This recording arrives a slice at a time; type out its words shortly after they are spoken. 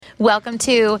Welcome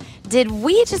to Did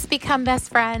We Just Become Best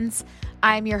Friends?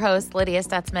 I'm your host, Lydia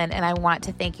Stutzman, and I want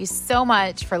to thank you so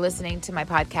much for listening to my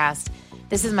podcast.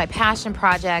 This is my passion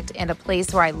project and a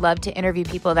place where I love to interview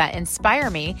people that inspire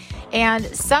me. And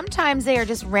sometimes they are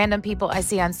just random people I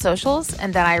see on socials,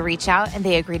 and then I reach out and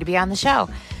they agree to be on the show.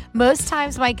 Most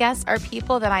times my guests are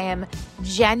people that I am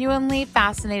genuinely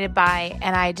fascinated by,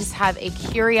 and I just have a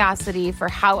curiosity for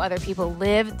how other people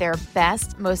live their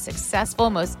best, most successful,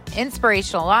 most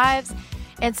inspirational lives.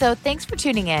 And so thanks for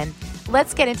tuning in.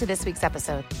 Let's get into this week's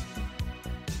episode.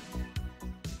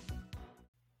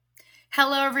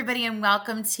 Hello, everybody, and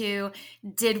welcome to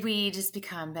Did We Just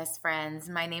Become Best Friends?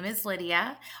 My name is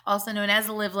Lydia, also known as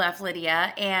Live Left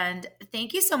Lydia, and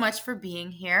thank you so much for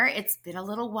being here. It's been a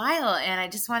little while, and I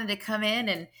just wanted to come in,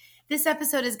 and this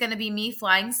episode is going to be me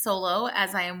flying solo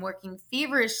as I am working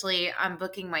feverishly on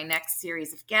booking my next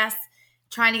series of guests,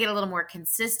 trying to get a little more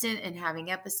consistent in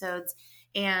having episodes,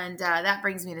 and that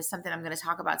brings me to something I'm going to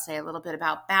talk about today, a little bit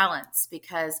about balance,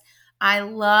 because I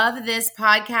love this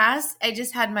podcast. I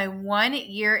just had my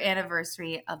 1-year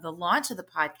anniversary of the launch of the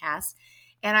podcast,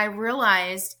 and I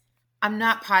realized I'm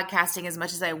not podcasting as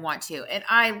much as I want to. And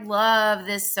I love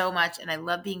this so much, and I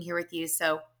love being here with you.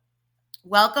 So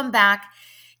welcome back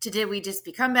to Did We Just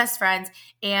Become Best Friends?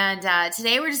 And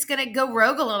today we're just going to go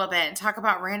rogue a little bit and talk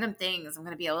about random things. I'm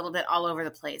going to be a little bit all over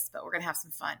the place, but we're going to have some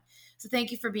fun. So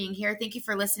thank you for being here. Thank you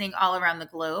for listening all around the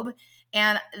globe.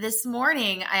 And this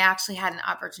morning, I actually had an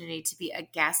opportunity to be a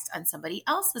guest on somebody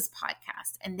else's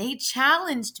podcast. And they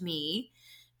challenged me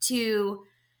to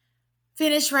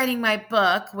finish writing my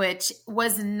book, which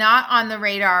was not on the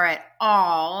radar at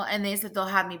all. And they said they'll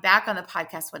have me back on the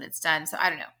podcast when it's done. So I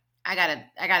don't know. I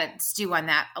gotta stew on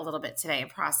that a little bit today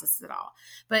and process it all.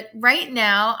 But right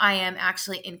now, I am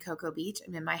actually in Cocoa Beach.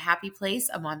 I'm in my happy place.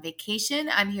 I'm on vacation.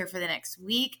 I'm here for the next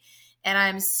week. And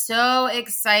I'm so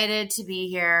excited to be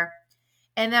here.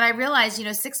 And then I realized,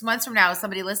 6 months from now, if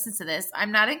somebody listens to this,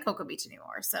 I'm not in Cocoa Beach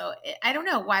anymore. So I don't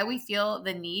know why we feel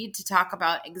the need to talk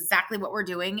about exactly what we're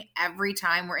doing every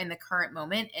time we're in the current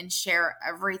moment and share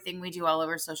everything we do all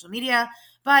over social media.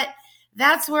 But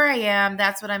that's where I am.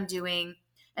 That's what I'm doing.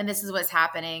 And this is what's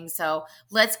happening. So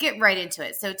let's get right into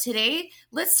it. So today,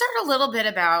 let's start a little bit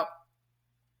about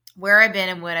where I've been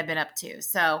and what I've been up to.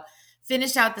 So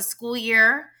finished out the school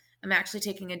year. I'm actually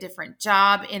taking a different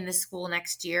job in the school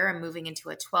next year. I'm moving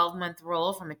into a 12-month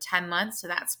role from a 10-month. So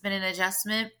that's been an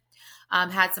adjustment.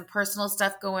 Had some personal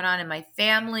stuff going on in my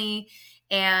family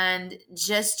and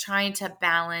just trying to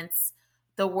balance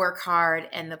the work hard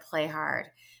and the play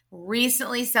hard.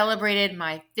 Recently celebrated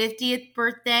my 50th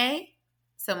birthday.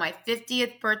 So my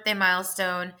 50th birthday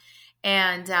milestone.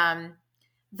 And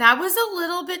that was a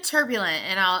little bit turbulent.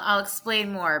 And I'll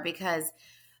explain more, because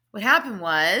what happened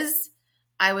was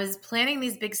I was planning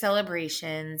these big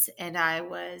celebrations and I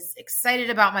was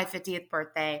excited about my 50th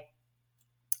birthday.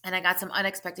 And I got some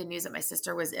unexpected news that my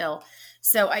sister was ill.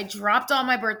 So I dropped all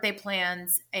my birthday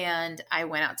plans and I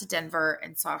went out to Denver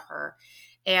and saw her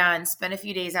and spent a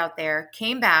few days out there,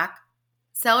 came back,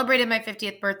 celebrated my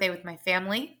 50th birthday with my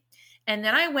family. And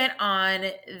then I went on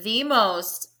the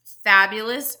most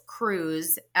fabulous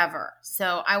cruise ever.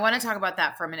 So I want to talk about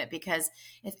that for a minute, because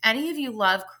if any of you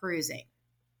love cruising,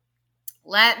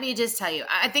 let me just tell you,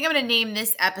 I think I'm going to name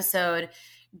this episode,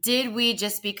 Did We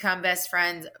Just Become Best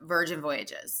Friends, Virgin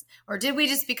Voyages? Or Did We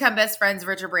Just Become Best Friends,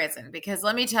 Richard Branson? Because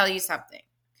let me tell you something.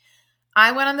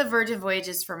 I went on the Virgin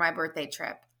Voyages for my birthday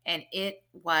trip, and it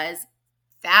was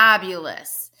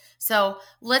fabulous. So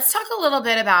let's talk a little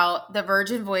bit about the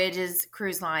Virgin Voyages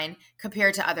cruise line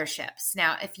compared to other ships.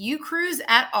 Now, if you cruise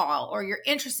at all or you're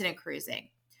interested in cruising,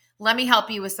 let me help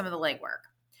you with some of the legwork.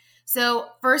 So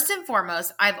first and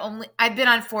foremost, I've been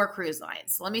on 4 cruise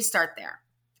lines. Let me start there.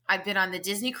 I've been on the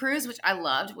Disney cruise, which I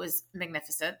loved, was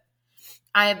magnificent.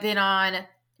 I have been on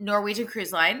Norwegian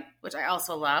Cruise Line, which I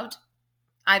also loved.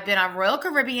 I've been on Royal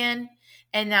Caribbean,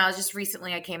 and now just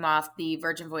recently I came off the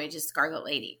Virgin Voyages Scarlet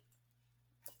Lady.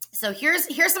 So here's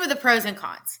some of the pros and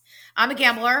cons. I'm a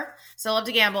gambler, so I love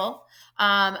to gamble.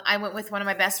 I went with one of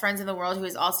my best friends in the world who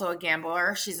is also a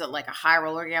gambler. She's like a high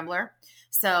roller gambler.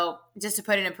 So just to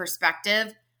put it in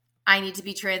perspective, I need to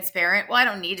be transparent. Well, I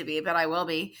don't need to be, but I will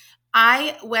be.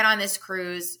 I went on this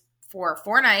cruise for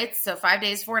 4 nights, so 5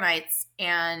 days, 4 nights,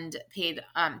 and paid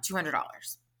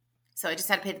 $200. So I just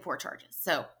had to pay the port charges.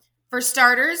 So for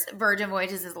starters, Virgin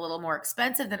Voyages is a little more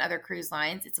expensive than other cruise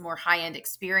lines. It's a more high-end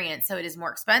experience, so it is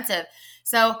more expensive.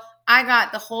 So I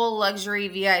got the whole luxury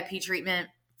VIP treatment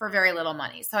for very little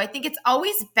money. So I think it's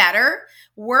always better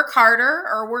work harder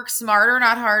or work smarter,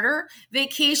 not harder,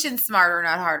 vacation smarter,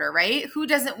 not harder, right? Who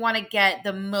doesn't want to get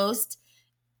the most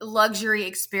luxury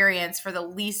experience for the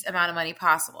least amount of money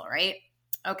possible, right?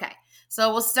 Okay,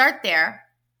 so we'll start there.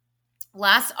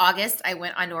 Last August, I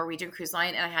went on Norwegian Cruise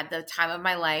Line and I had the time of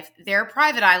my life. Their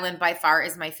private island by far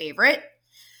is my favorite.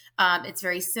 It's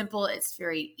very simple. It's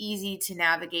very easy to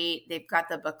navigate. They've got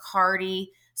the Bacardi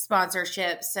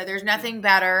sponsorship. So there's nothing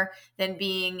better than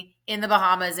being in the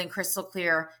Bahamas in crystal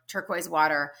clear turquoise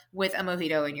water with a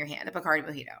mojito in your hand, a Bacardi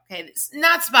mojito. Okay. It's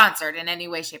not sponsored in any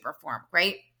way, shape, or form,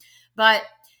 right? But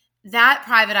that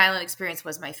private island experience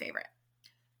was my favorite.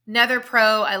 Another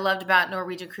pro I loved about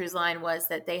Norwegian Cruise Line was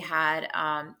that they had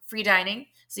free dining.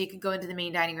 So you could go into the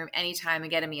main dining room anytime and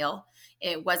get a meal.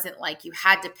 It wasn't like you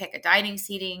had to pick a dining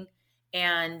seating.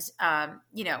 And,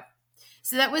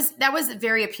 so that was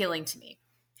very appealing to me.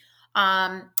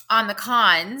 On the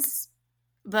cons,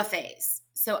 buffets.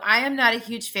 So I am not a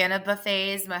huge fan of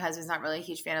buffets. My husband's not really a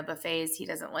huge fan of buffets. He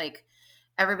doesn't like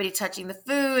everybody touching the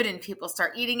food and people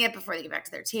start eating it before they get back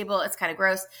to their table. It's kind of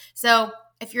gross. So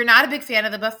if you're not a big fan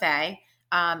of the buffet,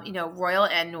 Royal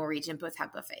and Norwegian both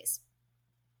have buffets.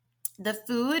 The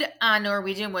food on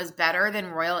Norwegian was better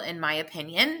than Royal in my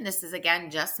opinion. This is,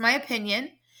 again, just my opinion.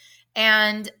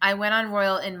 And I went on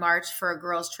Royal in March for a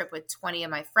girls' trip with 20 of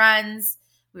my friends.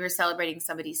 We were celebrating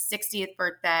somebody's 60th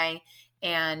birthday,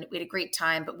 and we had a great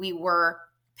time. But we were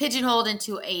pigeonholed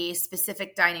into a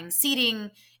specific dining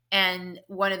seating. And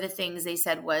one of the things they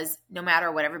said was, no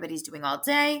matter what everybody's doing all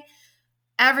day,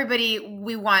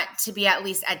 we want to be at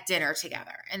least at dinner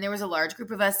together. And there was a large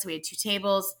group of us, so we had 2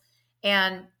 tables,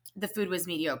 and the food was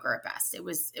mediocre at best. It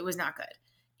was not good,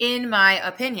 in my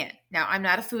opinion. Now, I'm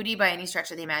not a foodie by any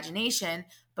stretch of the imagination,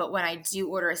 but when I do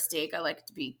order a steak, I like it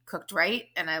to be cooked right,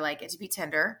 and I like it to be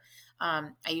tender.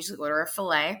 I usually order a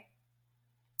filet.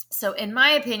 So in my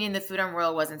opinion, the food on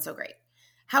Royal wasn't so great.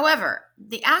 However,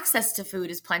 the access to food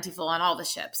is plentiful on all the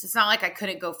ships. It's not like I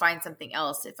couldn't go find something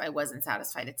else if I wasn't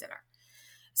satisfied at dinner.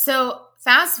 So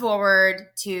fast forward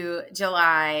to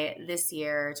July this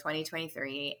year,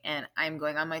 2023, and I'm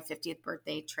going on my 50th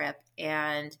birthday trip.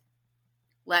 And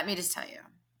let me just tell you,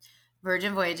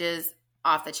 Virgin Voyages,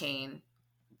 off the chain,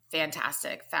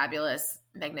 fantastic, fabulous,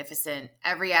 magnificent,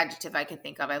 every adjective I could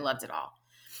think of, I loved it all.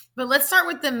 But let's start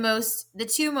with the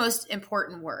 2 most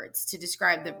important words to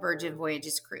describe the Virgin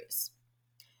Voyages cruise.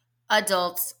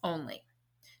 Adults only.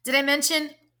 Did I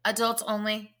mention adults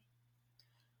only?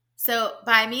 So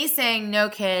by me saying no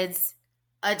kids,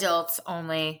 adults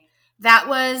only, that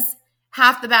was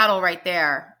half the battle right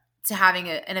there to having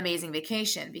an amazing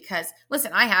vacation. Because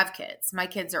listen, I have kids. My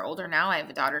kids are older now. I have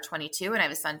a daughter 22 and I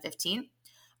have a son 15.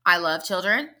 I love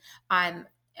children. I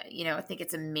think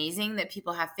it's amazing that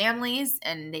people have families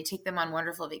and they take them on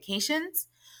wonderful vacations.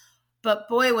 But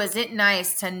boy, was it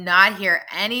nice to not hear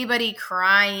anybody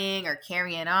crying or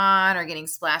carrying on or getting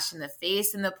splashed in the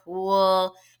face in the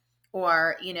pool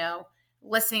or,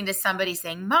 listening to somebody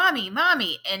saying, mommy,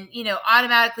 mommy. And,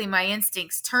 automatically my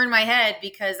instincts turn my head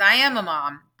because I am a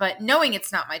mom, but knowing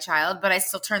it's not my child, but I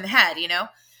still turn the head,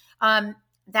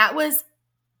 that was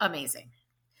amazing.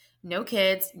 No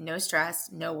kids, no stress,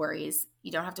 no worries.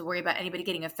 You don't have to worry about anybody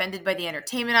getting offended by the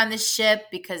entertainment on this ship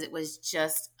because it was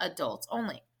just adults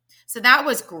only. So that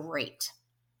was great.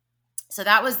 So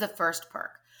that was the first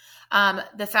perk.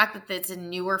 The fact that it's a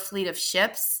newer fleet of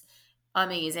ships,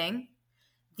 amazing.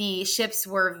 The ships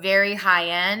were very high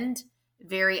end,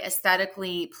 very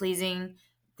aesthetically pleasing.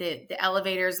 The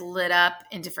elevators lit up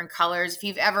in different colors. If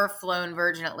you've ever flown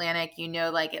Virgin Atlantic,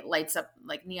 like it lights up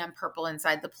like neon purple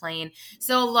inside the plane.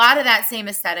 So a lot of that same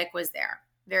aesthetic was there.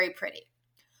 Very pretty.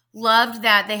 Loved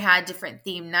that they had different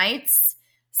theme nights.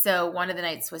 So one of the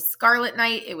nights was Scarlet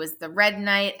Night. It was the red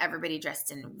night. Everybody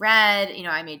dressed in red.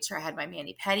 I made sure I had my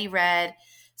mani-pedi red.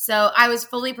 So I was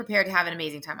fully prepared to have an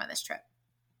amazing time on this trip.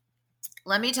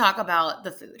 Let me talk about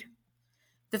the food.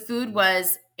 The food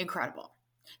was incredible.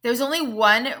 There was only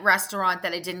one restaurant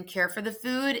that I didn't care for the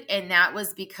food, and that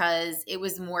was because it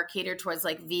was more catered towards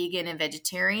like vegan and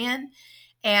vegetarian.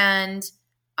 And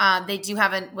they do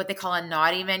have what they call a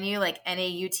naughty menu, like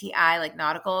N-A-U-T-I, like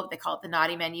nautical. They call it the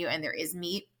naughty menu, and there is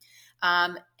meat.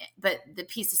 But the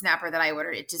piece of snapper that I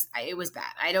ordered, it was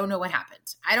bad. I don't know what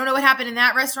happened. I don't know what happened in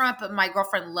that restaurant, but my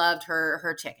girlfriend loved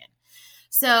her chicken.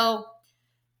 So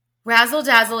Razzle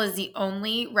Dazzle is the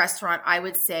only restaurant I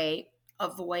would say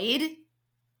avoid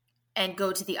and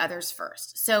go to the others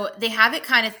first. So they have it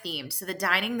kind of themed. So the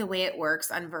dining, the way it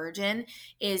works on Virgin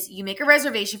is you make a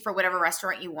reservation for whatever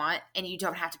restaurant you want and you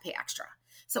don't have to pay extra.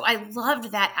 So I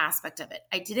loved that aspect of it.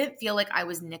 I didn't feel like I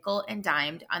was nickel and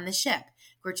dimed on the ship.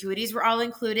 Gratuities were all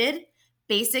included.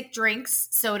 Basic drinks,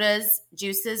 sodas,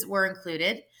 juices were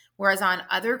included. Whereas on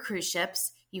other cruise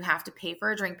ships, You have to pay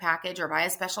for a drink package or buy a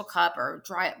special cup or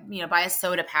buy a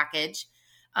soda package.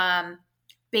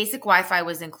 Basic Wi-Fi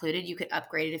was included. You could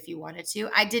upgrade it if you wanted to.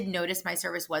 I did notice my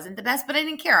service wasn't the best, but I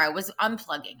didn't care. I was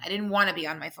unplugging. I didn't want to be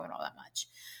on my phone all that much.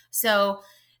 So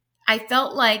I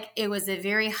felt like it was a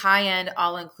very high-end,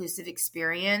 all-inclusive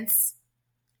experience.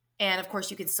 And of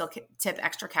course, you can still tip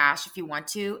extra cash if you want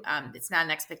to. It's not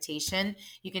an expectation.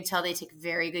 You can tell they take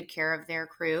very good care of their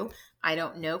crew. I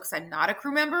don't know because I'm not a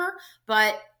crew member,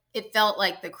 but it felt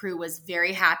like the crew was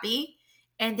very happy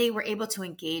and they were able to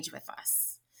engage with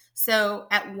us. So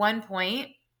at one point,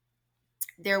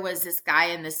 there was this guy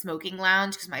in the smoking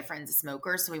lounge because my friend's a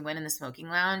smoker. So we went in the smoking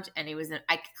lounge and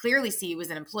I could clearly see he was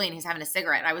an employee and he's having a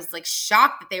cigarette. I was like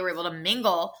shocked that they were able to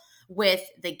mingle with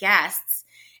the guests,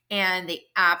 and they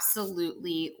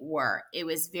absolutely were. It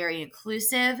was very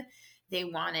inclusive. They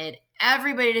wanted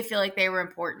everybody to feel like they were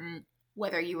important,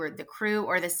 whether you were the crew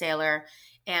or the sailor.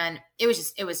 And it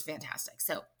was fantastic.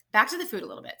 So back to the food a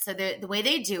little bit. So the way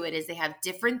they do it is they have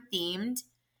different themed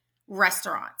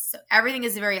restaurants. So everything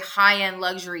is a very high-end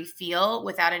luxury feel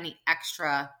without any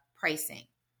extra pricing.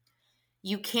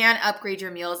 You can upgrade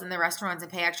your meals in the restaurants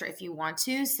and pay extra if you want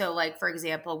to. So like, for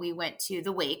example, we went to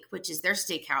the Wake, which is their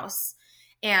steakhouse.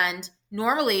 And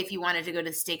normally if you wanted to go to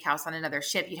the steakhouse on another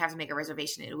ship, you'd have to make a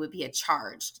reservation. It would be a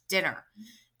charged dinner.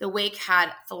 The Wake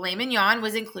had filet mignon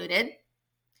was included.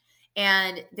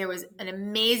 And there was an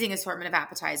amazing assortment of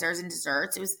appetizers and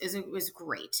desserts. It was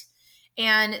great.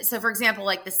 And so, for example,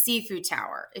 like the seafood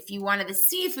tower, if you wanted the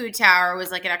seafood tower, it was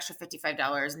like an extra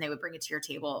 $55 and they would bring it to your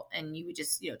table and you would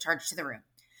just, charge it to the room.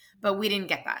 But we didn't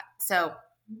get that. So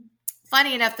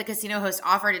funny enough, the casino host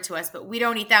offered it to us, but we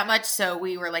don't eat that much. So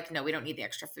we were like, no, we don't need the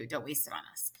extra food. Don't waste it on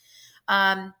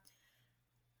us.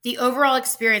 The overall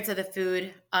experience of the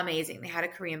food, amazing. They had a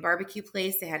Korean barbecue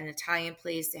place. They had an Italian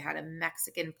place. They had a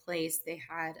Mexican place. They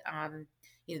had,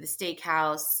 the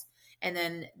steakhouse. And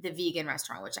then the vegan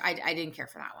restaurant, which I didn't care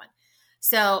for that one.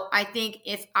 So I think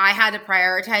if I had to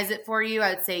prioritize it for you,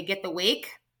 I would say get the Wake,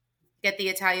 get the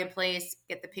Italian place,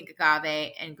 get the pink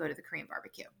agave, and go to the Korean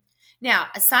barbecue. Now,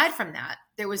 aside from that,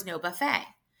 there was no buffet.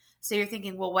 So you're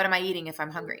thinking, well, what am I eating if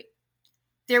I'm hungry?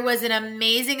 There was an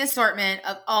amazing assortment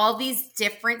of all these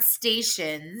different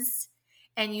stations,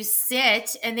 and you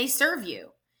sit and they serve you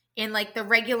in like the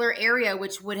regular area,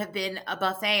 which would have been a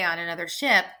buffet on another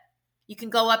ship. You can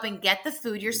go up and get the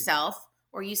food yourself,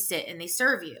 or you sit and they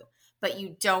serve you, but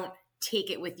you don't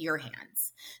take it with your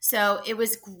hands. So it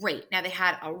was great. Now they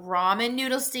had a ramen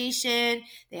noodle station.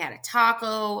 They had a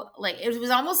taco. Like it was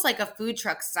almost like a food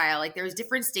truck style. Like there was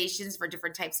different stations for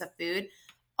different types of food.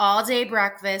 All day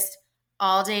breakfast,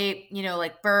 all day,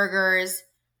 like burgers.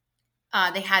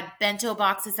 They had bento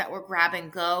boxes that were grab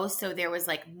and go. So there was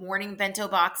like morning bento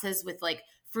boxes with like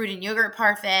fruit and yogurt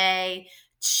parfait,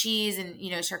 cheese and,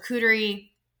 charcuterie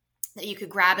that you could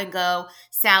grab and go,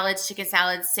 salads, chicken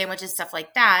salads, sandwiches, stuff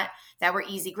like that were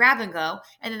easy grab and go.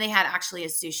 And then they had actually a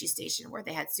sushi station where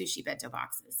they had sushi bento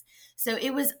boxes. So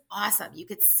it was awesome. You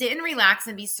could sit and relax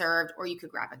and be served, or you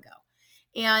could grab and go.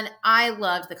 And I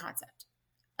loved the concept.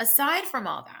 Aside from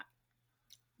all that,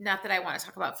 not that I want to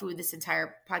talk about food this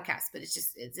entire podcast, but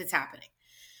it's happening.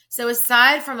 So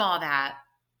aside from all that,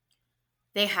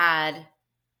 they had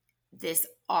this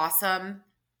awesome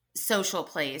social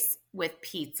place with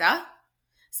pizza.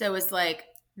 So it was like,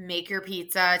 make your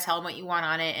pizza, tell them what you want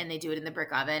on it, and they do it in the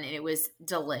brick oven, and it was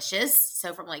delicious.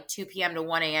 So from like 2 p.m. to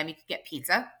 1 a.m., you could get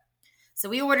pizza. So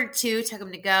we ordered 2, took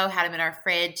them to go, had them in our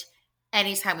fridge.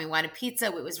 Anytime we wanted pizza,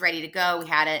 it was ready to go. We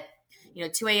had it.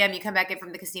 2 a.m., you come back in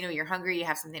from the casino, you're hungry, you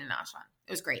have something to nosh on.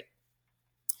 It was great.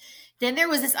 Then there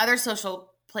was this other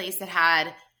social place that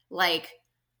had like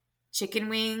chicken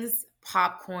wings,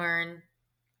 popcorn,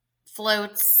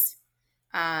 floats,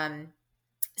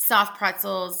 soft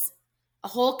pretzels, a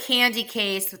whole candy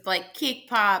case with like cake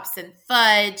pops and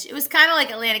fudge. It was kind of like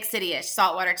Atlantic City-ish,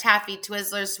 saltwater taffy,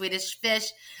 Twizzlers, Swedish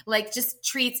fish, like just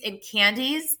treats and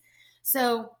candies.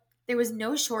 So there was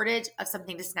no shortage of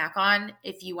something to snack on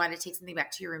if you wanted to take something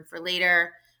back to your room for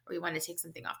later, or you wanted to take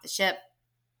something off the ship.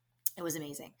 It was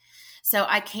amazing. So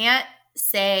I can't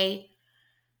say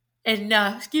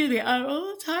enough. Excuse me, I'm a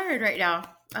little tired right now.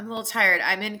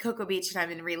 I'm in Cocoa Beach and I'm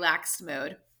in relaxed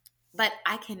mode, but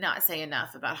I cannot say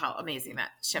enough about how amazing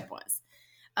that ship was.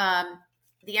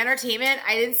 The entertainment,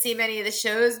 I didn't see many of the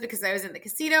shows because I was in the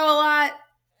casino a lot.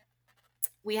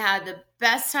 We had the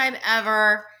best time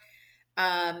ever.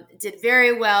 Did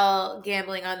very well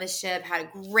gambling on the ship, had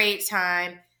a great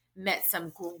time, met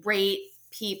some great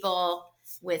people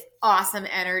with awesome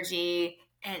energy,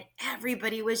 and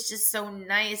everybody was just so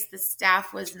nice. The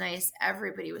staff was nice.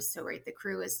 Everybody was so great. The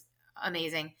crew was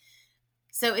amazing.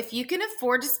 So if you can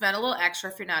afford to spend a little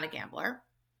extra if you're not a gambler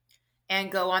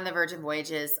and go on the Virgin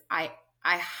Voyages, I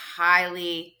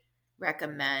highly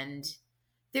recommend.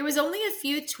 There was only a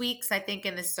few tweaks, I think,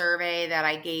 in the survey that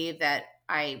I gave that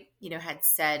I, had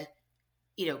said,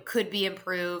 could be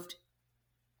improved.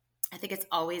 I think it's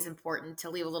always important to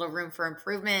leave a little room for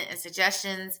improvement and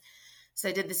suggestions. So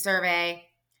I did the survey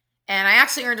and I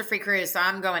actually earned a free cruise. So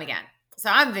I'm going again. So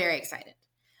I'm very excited.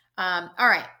 All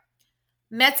right.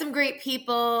 Met some great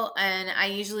people, and I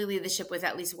usually leave the ship with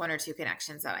at least one or two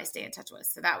connections that I stay in touch with.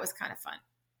 So that was kind of fun.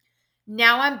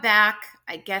 Now I'm back.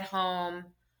 I get home.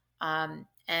 And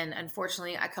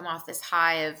unfortunately, I come off this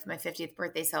high of my 50th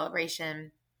birthday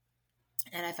celebration,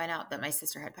 and I find out that my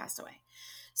sister had passed away.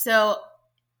 So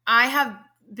I have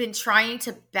been trying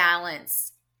to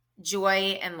balance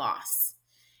joy and loss.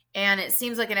 And it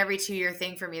seems like an every 2-year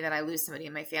thing for me that I lose somebody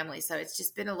in my family. So it's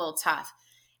just been a little tough.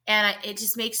 And it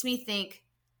just makes me think,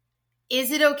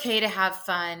 is it okay to have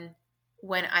fun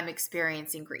when I'm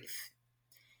experiencing grief?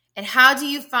 And how do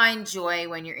you find joy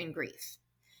when you're in grief?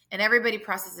 And everybody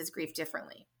processes grief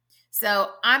differently.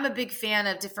 So I'm a big fan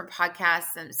of different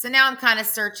podcasts. And so now I'm kind of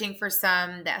searching for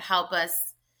some that help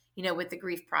us, with the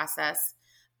grief process.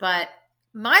 But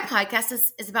my podcast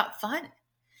is about fun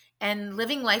and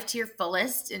living life to your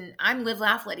fullest. And I'm Live,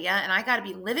 Laugh, Lydia, and I got to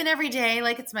be living every day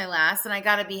like it's my last, and I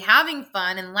got to be having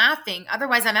fun and laughing.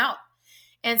 Otherwise, I'm out.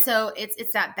 And so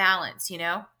it's that balance,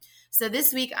 So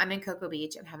this week I'm in Cocoa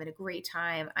Beach. I'm having a great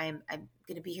time. I'm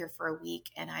going to be here for a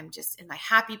week, and I'm just in my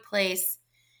happy place.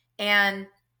 And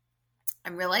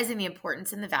I'm realizing the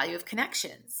importance and the value of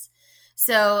connections.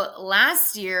 So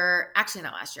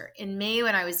in May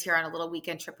when I was here on a little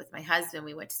weekend trip with my husband,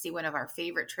 we went to see one of our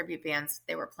favorite tribute bands.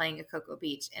 They were playing at Cocoa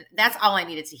Beach, and that's all I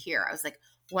needed to hear. I was like,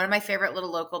 one of my favorite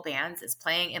little local bands is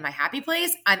playing in my happy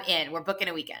place. I'm in. We're booking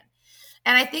a weekend.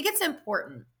 And I think it's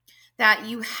important that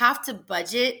you have to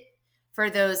budget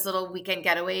for those little weekend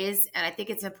getaways. And I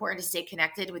think it's important to stay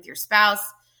connected with your spouse.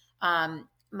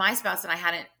 My spouse and I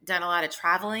hadn't done a lot of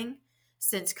traveling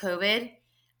since COVID.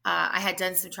 I had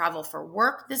done some travel for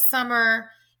work this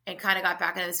summer and kind of got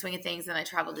back into the swing of things. And I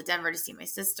traveled to Denver to see my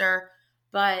sister.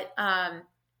 But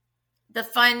the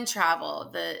fun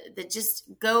travel, the just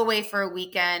go away for a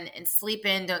weekend and sleep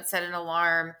in, don't set an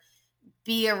alarm,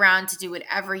 be around to do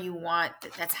whatever you want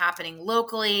that's happening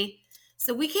locally.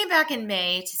 So we came back in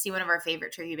May to see one of our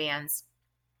favorite tribute bands.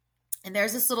 And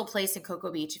there's this little place in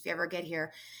Cocoa Beach, if you ever get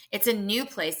here. It's a new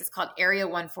place. It's called Area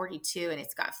 142, and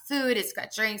it's got food, it's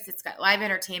got drinks, it's got live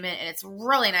entertainment, and it's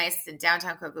really nice. It's in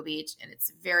downtown Cocoa Beach, and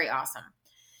it's very awesome.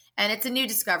 And it's a new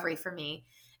discovery for me.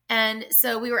 And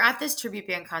so we were at this tribute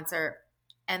band concert,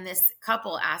 and this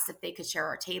couple asked if they could share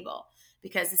our table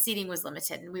because the seating was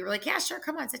limited. And we were like, yeah, sure,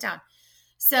 come on, sit down.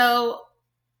 So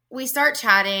we start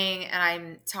chatting, and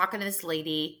I'm talking to this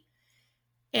lady.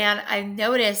 And I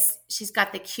noticed she's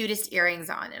got the cutest earrings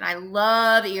on, and I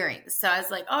love earrings. So I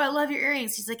was like, oh, I love your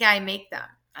earrings. She's like, yeah, I make them.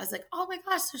 I was like, oh my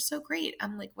gosh, they're so great.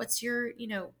 I'm like, what's your, do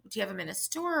you have them in a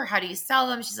store? How do you sell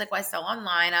them? She's like, well, I sell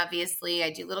online, obviously. I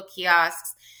do little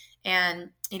kiosks, and,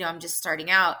 I'm just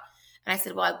starting out. And I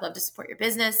said, well, I'd love to support your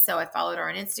business. So I followed her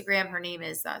on Instagram. Her name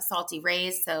is Salty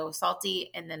Rays. So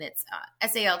Salty, and then it's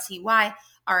SaltyRayz.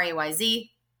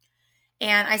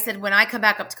 And I said, when I come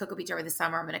back up to Cocoa Beach over the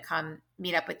summer, I'm going to come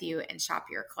meet up with you and shop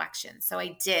your collection. So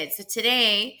I did. So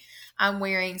today I'm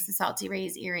wearing some Salty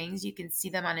Rays earrings. You can see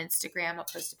them on Instagram. I'll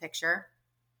post a picture.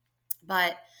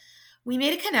 But we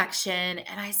made a connection,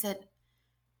 and I said,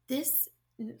 this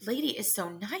lady is so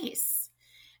nice.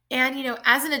 And,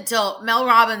 as an adult, Mel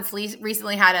Robbins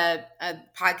recently had a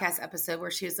podcast episode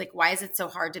where she was like, why is it so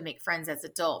hard to make friends as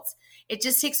adults? It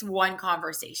just takes one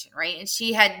conversation, right? And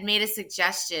she had made a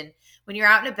suggestion. When you're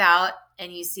out and about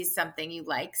and you see something you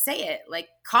like, say it. Like,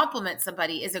 compliment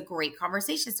somebody is a great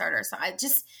conversation starter. So I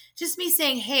just me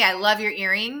saying, hey, I love your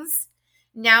earrings.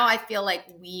 Now I feel like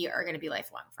we are going to be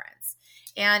lifelong friends.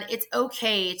 And it's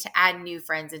okay to add new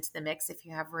friends into the mix if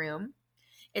you have room.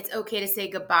 It's okay to say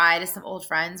goodbye to some old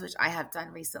friends, which I have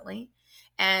done recently.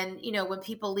 And, when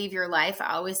people leave your life,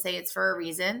 I always say it's for a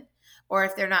reason. Or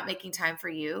if they're not making time for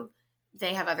you,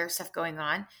 they have other stuff going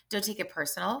on. Don't take it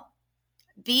personal.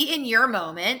 Be in your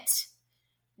moment.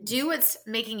 Do what's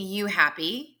making you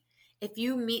happy. If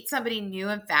you meet somebody new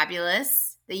and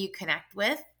fabulous that you connect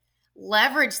with,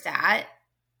 leverage that,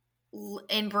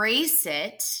 embrace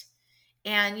it,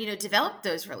 and, develop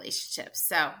those relationships.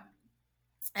 So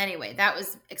anyway, that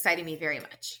was exciting me very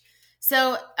much.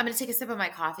 So I'm going to take a sip of my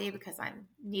coffee because I'm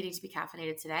needing to be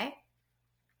caffeinated today.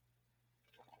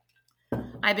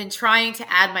 I've been trying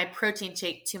to add my protein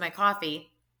shake to my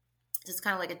coffee. It's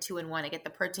kind of like a 2-in-1. I get the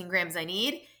protein grams I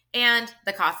need, and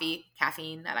the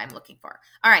caffeine that I'm looking for.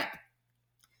 All right.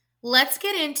 Let's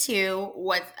get into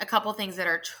what a couple things that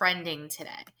are trending today.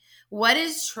 What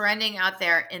is trending out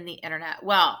there in the internet?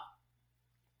 Well,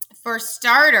 for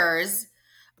starters,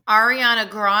 Ariana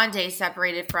Grande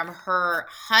separated from her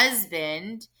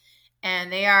husband,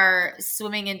 and they are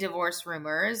swimming in divorce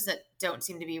rumors that don't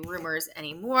seem to be rumors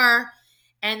anymore.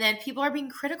 And then people are being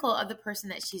critical of the person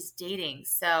that she's dating.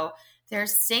 So they're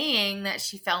saying that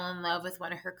she fell in love with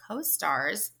one of her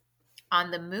co-stars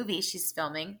on the movie she's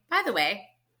filming. By the way,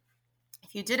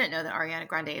 if you didn't know that Ariana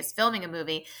Grande is filming a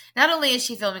movie, not only is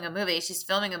she filming a movie, she's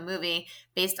filming a movie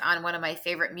based on one of my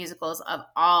favorite musicals of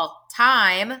all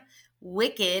time,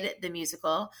 Wicked, the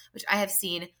musical, which I have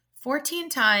seen 14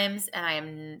 times, and I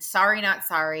am sorry, not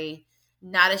sorry,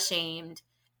 not ashamed.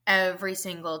 Every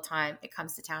single time it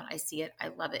comes to town, I see it. I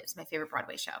love it. It's my favorite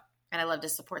Broadway show, and I love to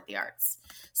support the arts.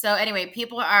 So anyway,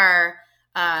 people are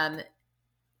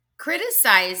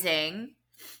criticizing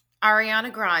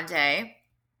Ariana Grande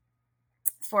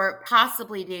for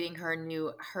possibly dating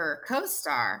her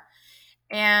co-star.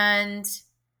 And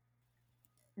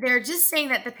they're just saying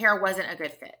that the pair wasn't a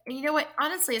good fit. And you know what?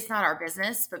 Honestly, it's not our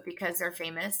business, but because they're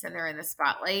famous and they're in the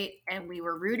spotlight and we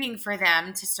were rooting for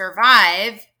them to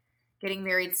survive getting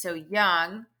married so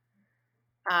young,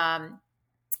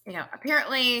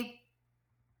 apparently,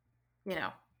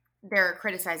 they're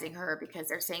criticizing her because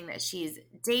they're saying that she's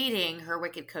dating her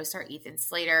Wicked co-star, Ethan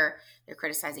Slater. They're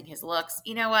criticizing his looks.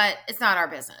 You know what? It's not our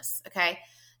business, okay?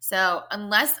 So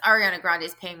unless Ariana Grande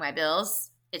is paying my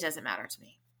bills, it doesn't matter to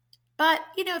me. But,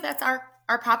 that's our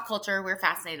pop culture. We're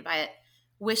fascinated by it.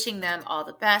 Wishing them all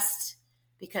the best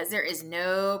because there is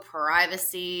no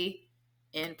privacy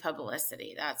in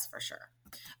publicity. That's for sure.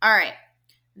 All right.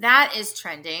 That is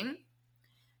trending.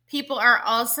 People are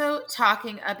also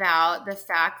talking about the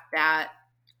fact that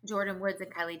Jordan Woods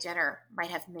and Kylie Jenner might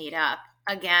have made up.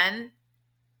 Again,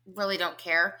 really don't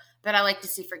care, but I like to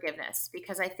see forgiveness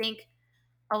because I think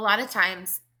a lot of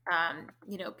times,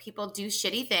 people do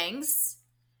shitty things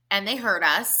and they hurt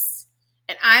us.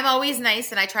 And I'm always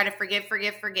nice and I try to forgive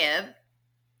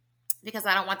because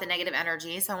I don't want the negative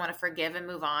energy. So I want to forgive and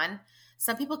move on.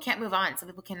 Some people can't move on. Some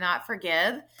people cannot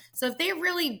forgive. So if they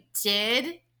really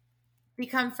did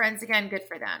become friends again, good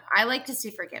for them. I like to see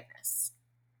forgiveness.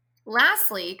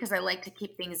 Lastly, because I like to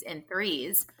keep things in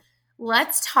threes,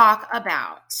 let's talk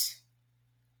about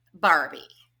Barbie.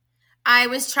 I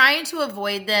was trying to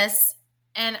avoid this,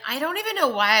 and I don't even know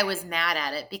why I was mad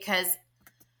at it, because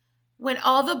when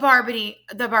all the Barbie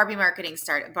marketing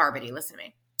started, listen to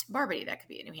me. Barbie, that could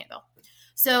be a new handle.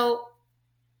 So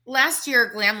last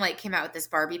year, Glamlight came out with this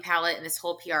Barbie palette and this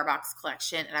whole PR box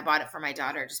collection, and I bought it for my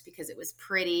daughter just because it was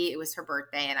pretty. It was her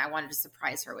birthday, and I wanted to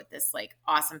surprise her with this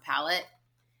awesome palette.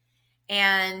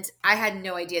 And I had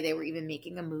no idea they were even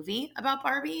making a movie about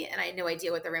Barbie, and I had no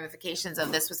idea what the ramifications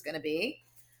of this was going to be.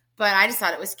 But I just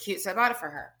thought it was cute, so I bought it for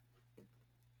her.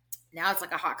 Now it's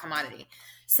like a hot commodity.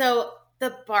 So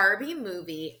the Barbie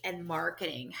movie and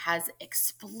marketing has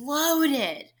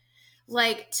exploded.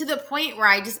 To the point where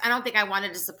I don't think I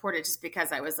wanted to support it just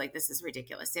because I was like, this is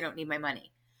ridiculous. They don't need my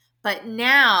money. But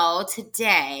now,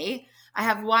 today, I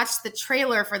have watched the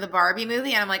trailer for the Barbie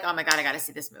movie, and I'm like, oh my God, I got to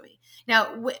see this movie.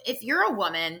 Now, if you're a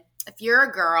woman, if you're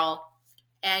a girl,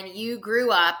 and you grew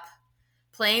up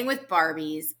playing with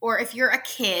Barbies, or if you're a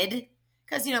kid,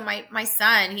 because, my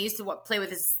son, he used to play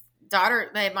with his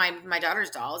daughter, my daughter's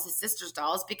dolls, his sister's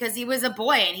dolls, because he was a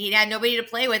boy, and he had nobody to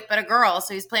play with but a girl,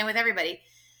 so he was playing with everybody.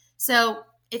 So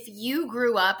if you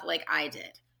grew up like I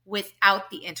did,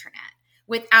 without the internet,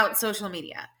 without social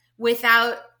media,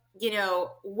 without,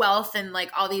 wealth and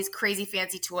all these crazy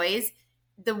fancy toys,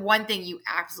 the one thing you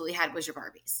absolutely had was your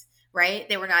Barbies, right?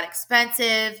 They were not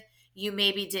expensive. You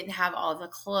maybe didn't have all the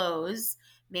clothes.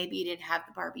 Maybe you didn't have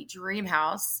the Barbie dream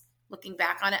house. Looking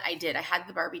back on it, I did. I had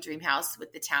the Barbie dream house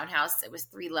with the townhouse. It was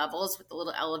 3 levels with the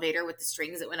little elevator with the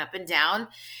strings that went up and down.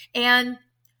 And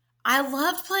I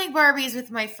loved playing Barbies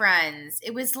with my friends.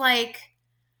 It was like,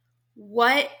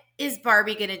 what is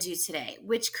Barbie going to do today?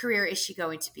 Which career is she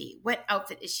going to be? What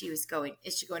outfit is she going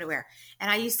to wear?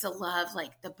 And I used to love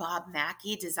the Bob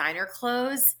Mackie designer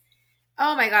clothes.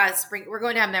 Oh my God, we're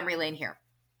going down memory lane here.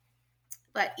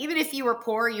 But even if you were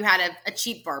poor, you had a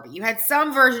cheap Barbie. You had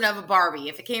some version of a Barbie.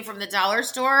 If it came from the dollar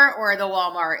store or the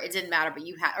Walmart, it didn't matter. But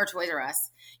or Toys R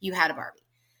Us, you had a Barbie.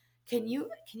 Can you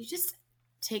just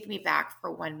take me back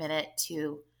for 1 minute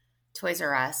to Toys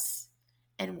R Us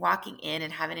and walking in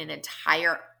and having an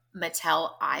entire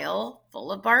Mattel aisle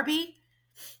full of Barbie?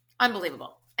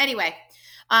 Unbelievable. Anyway,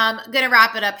 I'm going to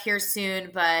wrap it up here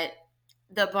soon, but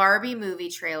the Barbie movie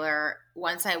trailer,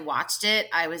 once I watched it,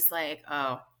 I was like,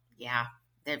 oh, yeah,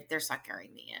 they're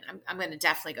suckering me in. I'm going to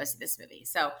definitely go see this movie.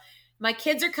 So my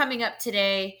kids are coming up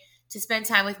today to spend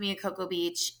time with me in Cocoa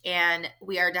Beach, and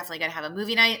we are definitely going to have a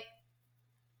movie night.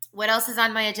 What else is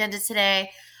on my agenda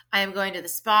today? I am going to the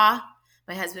spa.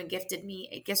 My husband gifted me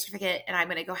a gift certificate, and I'm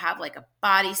going to go have like a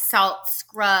body salt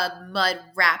scrub, mud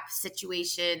wrap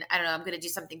situation. I don't know. I'm going to do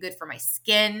something good for my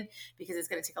skin because it's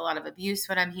going to take a lot of abuse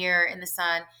when I'm here in the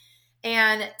sun.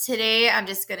 And today I'm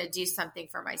just going to do something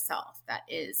for myself. That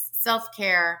is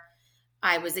self-care.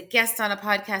 I was a guest on a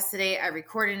podcast today. I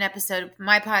recorded an episode of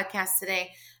my podcast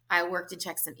today. I worked and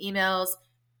checked some emails,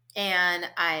 and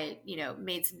I,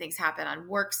 made some things happen on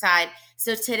work side.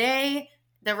 So today,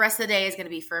 the rest of the day is going to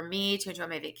be for me to enjoy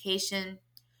my vacation.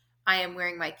 I am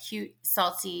wearing my cute,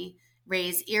 salty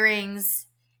raised earrings,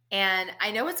 and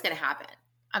I know what's going to happen.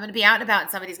 I'm going to be out and about,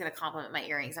 and somebody's going to compliment my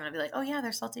earrings. I'm going to be like, oh, yeah,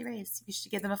 they're salty raised. You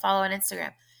should give them a follow on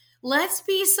Instagram. Let's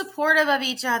be supportive of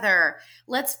each other.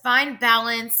 Let's find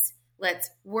balance. Let's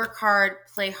work hard,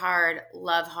 play hard,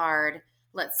 love hard.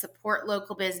 Let's support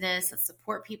local business. Let's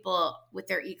support people with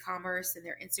their e-commerce and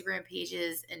their Instagram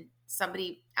pages and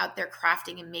somebody out there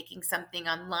crafting and making something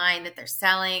online that they're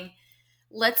selling.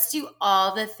 Let's do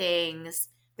all the things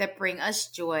that bring us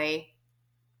joy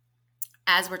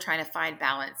as we're trying to find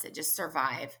balance and just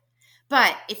survive.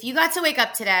 But if you got to wake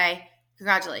up today,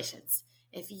 congratulations.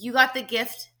 If you got the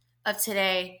gift of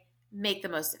today, make the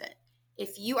most of it.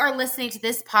 If you are listening to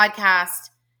this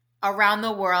podcast around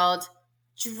the world,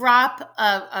 drop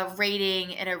a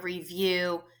rating and a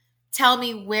review. Tell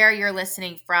me where you're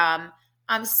listening from.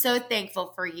 I'm so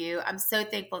thankful for you. I'm so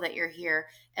thankful that you're here.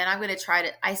 And I'm going to try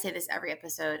to, I say this every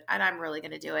episode, and I'm really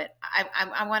going to do it.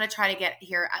 I want to try to get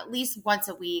here at least once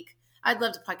a week. I'd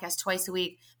love to podcast twice a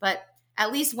week, but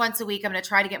at least once a week, I'm going to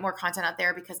try to get more content out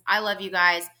there because I love you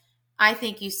guys. I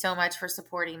thank you so much for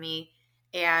supporting me.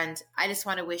 And I just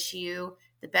want to wish you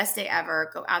the best day ever.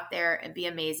 Go out there and be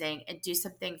amazing and do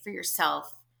something for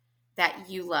yourself that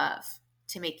you love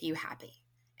to make you happy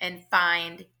and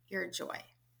find your joy.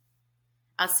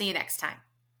 I'll see you next time.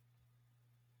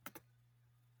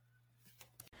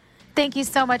 Thank you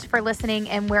so much for listening,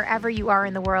 and wherever you are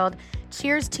in the world,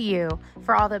 cheers to you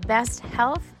for all the best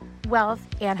health, wealth,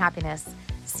 and happiness.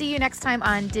 See you next time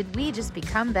on Did We Just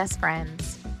Become Best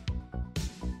Friends?